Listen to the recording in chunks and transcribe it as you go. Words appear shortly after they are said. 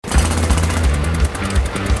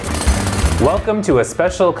Welcome to a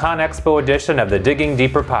special ConExpo edition of the Digging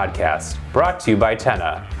Deeper podcast, brought to you by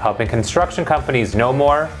Tenna, helping construction companies know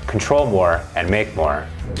more, control more, and make more.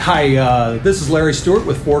 Hi, this is Larry Stewart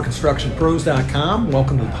with ForConstructionPros.com.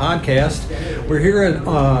 Welcome to the podcast. We're here at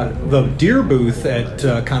the Deere booth at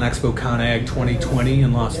ConExpo ConAg 2020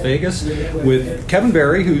 in Las Vegas with Kevin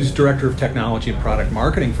Berry, who's Director of Technology and Product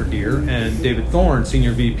Marketing for Deere, and David Thorne,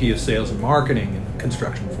 Senior VP of Sales and Marketing in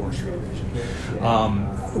Construction Forestry Division.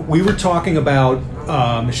 We were talking about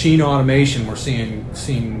machine automation. We're seeing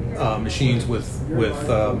machines with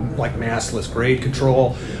like mastless grade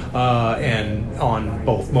control and on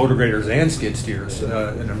both motor graders and skid steers.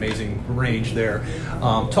 An amazing range there.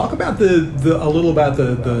 Talk about a little about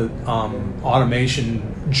the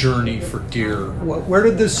automation journey for Deere. Where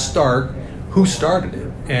did this start? Who started it?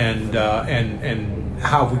 And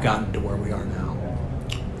how have we gotten to where we are now?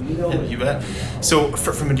 Yeah, you bet. So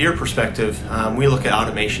from a Deere perspective, we look at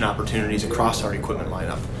automation opportunities across our equipment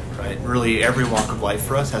lineup, right? Really every walk of life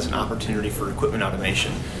for us has an opportunity for equipment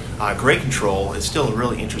automation. Grade control is still a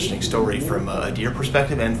really interesting story from a Deere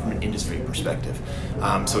perspective and from an industry perspective.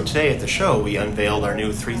 So today at the show, we unveiled our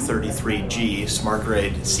new 333G Smart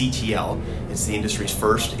Grade CTL. It's the industry's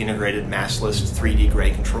first integrated massless 3D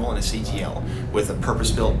grade control in a CTL with a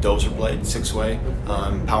purpose-built dozer blade, 6-way,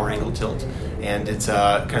 power angle tilt. And it's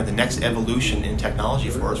kind of the next evolution in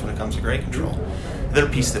technology for us when it comes to grade control. The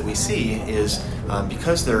other piece that we see is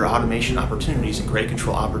because there are automation opportunities and grade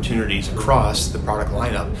control opportunities across the product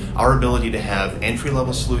lineup, our ability to have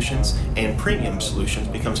entry-level solutions and premium solutions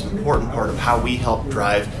becomes an important part of how we help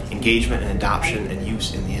drive engagement and adoption and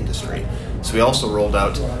use in the industry. So we also rolled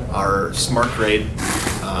out our Smart Grade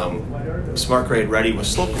ready with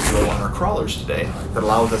slope control on our crawlers today that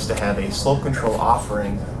allows us to have a slope control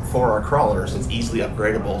offering for our crawlers that's easily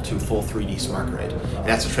upgradable to full 3D Smart Grade. And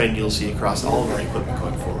that's a trend you'll see across all of our equipment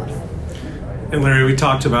going forward. And Larry, we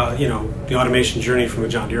talked about, the automation journey from a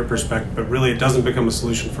John Deere perspective, but really it doesn't become a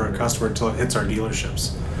solution for a customer until it hits our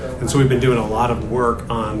dealerships. And so we've been doing a lot of work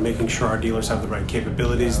on making sure our dealers have the right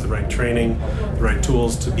capabilities, the right training, the right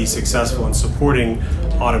tools to be successful in supporting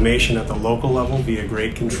automation at the local level via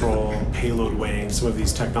grade control, payload weighing, some of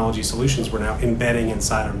these technology solutions we're now embedding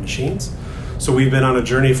inside our machines. So we've been on a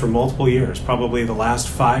journey for multiple years, probably the last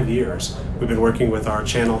 5 years. We've been working with our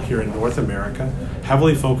channel here in North America,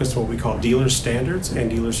 heavily focused on what we call dealer standards and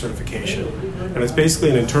dealer certification. And it's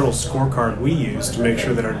basically an internal scorecard we use to make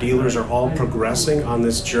sure that our dealers are all progressing on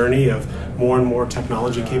this journey of more and more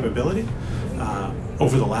technology capability.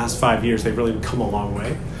 Over the last 5 years, they've really come a long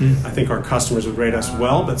way. I think our customers would rate us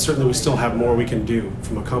well, but certainly we still have more we can do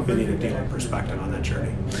from a company to dealer perspective on that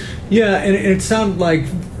journey. Yeah, and it sounded like,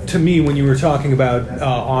 to me, when you were talking about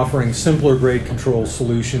offering simpler grade control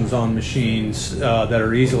solutions on machines that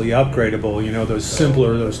are easily upgradable, those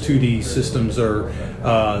 2D systems are,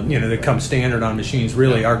 that come standard on machines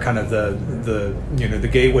really are kind of the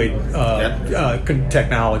gateway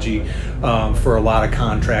technology for a lot of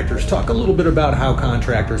contractors. Talk a little bit about how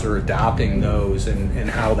contractors are adopting those and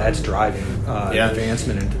how that's driving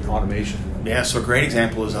advancement in automation. Yeah, so a great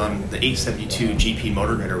example is on the 872 GP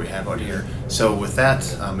motor grader we have out here. So with that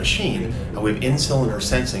machine, we have in-cylinder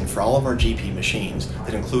sensing for all of our GP machines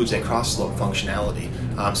that includes a cross-slope functionality.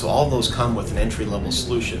 So all of those come with an entry-level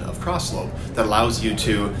solution of cross-slope that allows you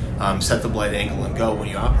to set the blade angle and go when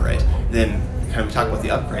you operate. Then kind of talk about the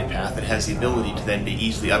upgrade path. It has the ability to then be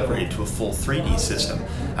easily upgraded to a full 3D system.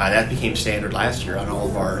 That became standard last year on all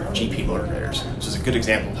of our GP motor graders. So it's a good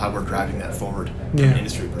example of how we're driving that forward from an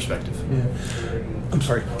industry perspective. Yeah. I'm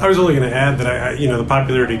sorry. I was only going to add that the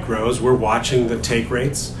popularity grows. We're watching the take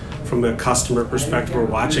rates from a customer perspective. We're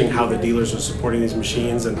watching how the dealers are supporting these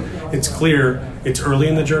machines, and it's clear it's early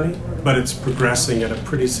in the journey, but it's progressing at a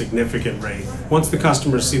pretty significant rate. Once the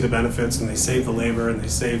customers see the benefits and they save the labor and they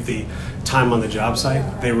save the time on the job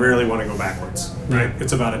site, they rarely want to go backwards, right?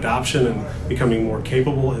 It's about adoption and becoming more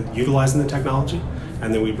capable of utilizing the technology,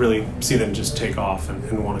 and then we really see them just take off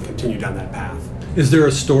and want to continue down that path. Is there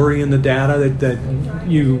a story in the data that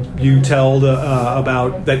you tell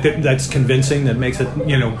about that's convincing, that makes it,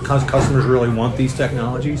 customers really want these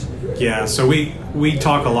technologies? Yeah, so we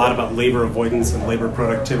talk a lot about labor avoidance and labor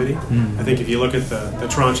productivity. I think if you look at the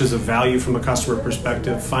tranches of value from a customer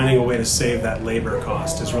perspective, finding a way to save that labor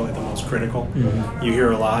cost is really the most critical. You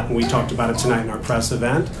hear a lot, and we talked about it tonight in our press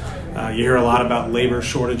event. You hear a lot about labor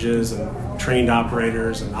shortages and trained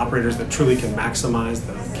operators and operators that truly can maximize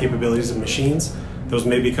the capabilities of machines. Those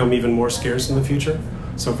may become even more scarce in the future.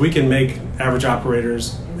 So if we can make average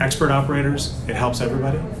operators expert operators, it helps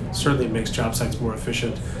everybody. Certainly it makes job sites more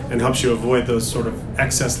efficient and helps you avoid those sort of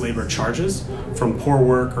excess labor charges from poor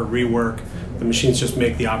work or rework The machines just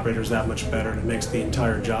make the operators that much better, and it makes the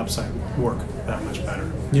entire job site work that much better.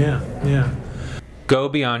 Yeah. Go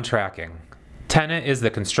beyond tracking. Tenna is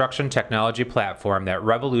the construction technology platform that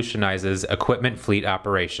revolutionizes equipment fleet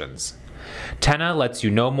operations. Tenna lets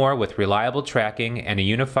you know more with reliable tracking and a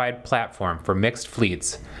unified platform for mixed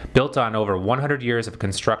fleets built on over 100 years of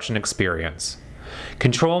construction experience.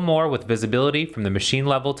 Control more with visibility from the machine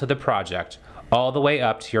level to the project, all the way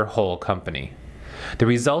up to your whole company. The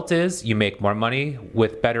result is you make more money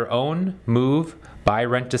with better own, move, buy,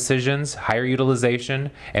 rent decisions, higher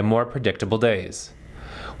utilization, and more predictable days.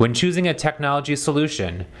 When choosing a technology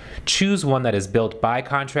solution, choose one that is built by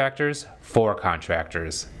contractors for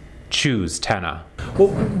contractors. Choose Tenna.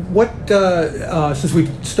 Well, since we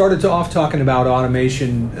started off talking about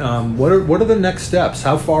automation, what are the next steps?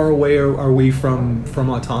 How far away are we from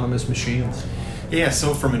autonomous machines? Yeah,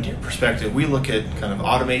 so from a Deere perspective, we look at kind of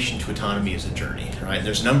automation to autonomy as a journey, right?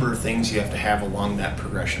 There's a number of things you have to have along that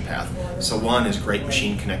progression path. So one is great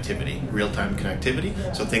machine connectivity, real-time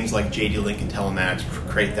connectivity. So things like JD-Link and telematics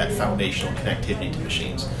create that foundational connectivity to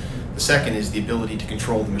machines. The second is the ability to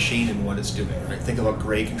control the machine and what it's doing, right? Think about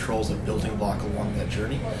grade controls as a building block along that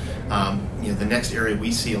journey. The next area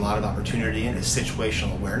we see a lot of opportunity in is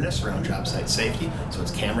situational awareness around job site safety. So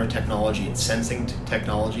it's camera technology and sensing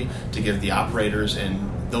technology to give the operators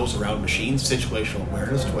and those around machines situational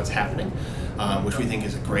awareness to what's happening, which we think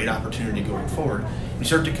is a great opportunity going forward. You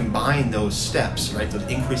start to combine those steps, right? Those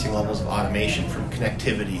increasing levels of automation from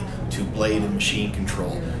connectivity to blade and machine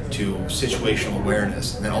control to situational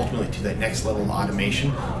awareness, and then ultimately to that next level of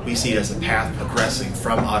automation. We see it as a path progressing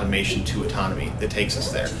from automation to autonomy that takes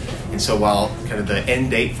us there. And so while kind of the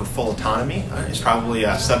end date for full autonomy is probably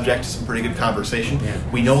subject to some pretty good conversation,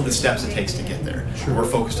 we know the steps it takes to get there. Sure. We're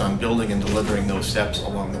focused on building and delivering those steps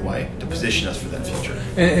along the way to position us for that future.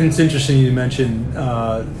 And it's interesting you mentioned,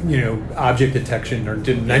 object detection, or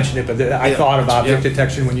didn't mention it, but I thought of object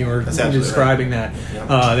detection when you were describing right.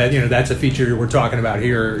 that. That's a feature we're talking about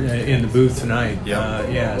here in the booth tonight.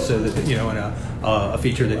 So that and a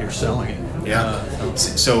feature that you're selling it.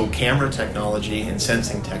 So camera technology and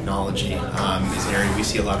sensing technology is an area we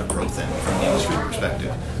see a lot of growth in from the industry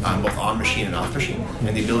perspective, both on machine and off machine,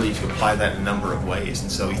 and the ability to apply that in a number of ways.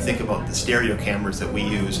 And so you think about the stereo cameras that we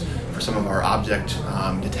use for some of our object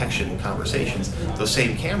detection conversations. Those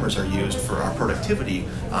same cameras are used for our productivity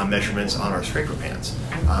measurements on our scraper pans.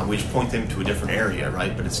 We just point them to a different area,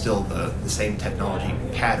 right? But it's still the same technology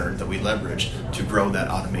pattern that we leverage to grow that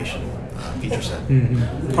automation feature set.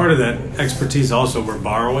 Mm-hmm. Part of that expertise also we're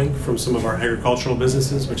borrowing from some of our agricultural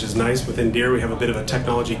businesses, which is nice. Within Deere, we have a bit of a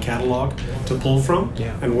technology catalog to pull from,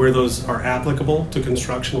 and where those are applicable to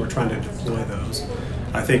construction, we're trying to deploy those.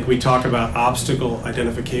 I think we talk about obstacle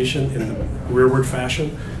identification in the rearward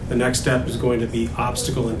fashion. The next step is going to be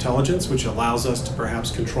obstacle intelligence, which allows us to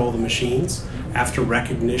perhaps control the machines after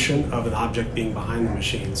recognition of an object being behind the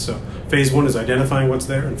machine. So phase one is identifying what's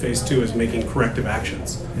there, and phase two is making corrective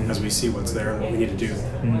actions as we see what's there and what we need to do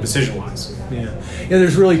decision-wise.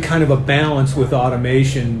 There's really kind of a balance with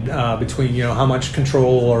automation between how much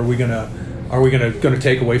control are we going to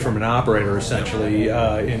take away from an operator essentially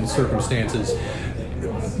in circumstances.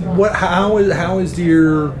 How is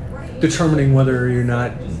Deere determining whether you're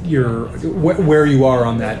not where you are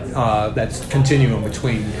on that continuum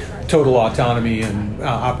between total autonomy and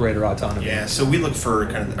operator autonomy? So we look for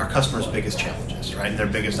kind of our customers' biggest challenges, right? Their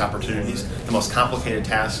biggest opportunities, the most complicated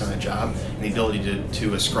tasks on a job, and the ability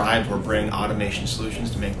to ascribe or bring automation solutions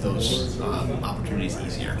to make those opportunities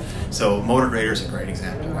easier. So motor grader is a great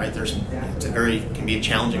example, right? Can be a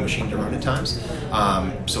challenging machine to run at times.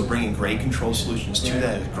 So bringing grade control solutions to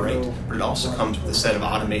that is great, but it also comes with a set of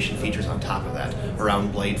automation features on top of that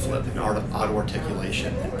around blade flip and auto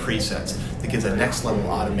articulation and presets that gives a next level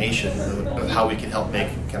automation of how we can help make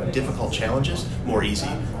kind of difficult challenges more easy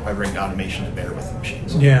by bringing automation to bear with the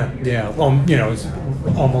machines. Well, it's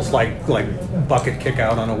almost like bucket kick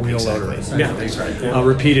out on a wheel loader. Exactly. That's right.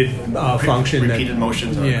 Repeated function. Repeated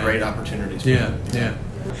motions are great opportunities.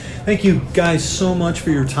 Thank you guys so much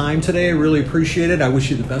for your time today. I really appreciate it. I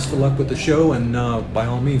wish you the best of luck with the show, and by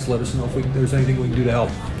all means, let us know if there's anything we can do to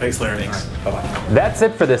help. Thanks, Larry. Thanks. Right, bye-bye. That's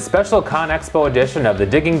it for this special ConExpo edition of the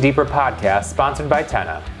Digging Deeper podcast, sponsored by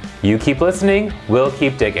Tenna. You keep listening, we'll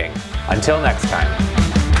keep digging. Until next time.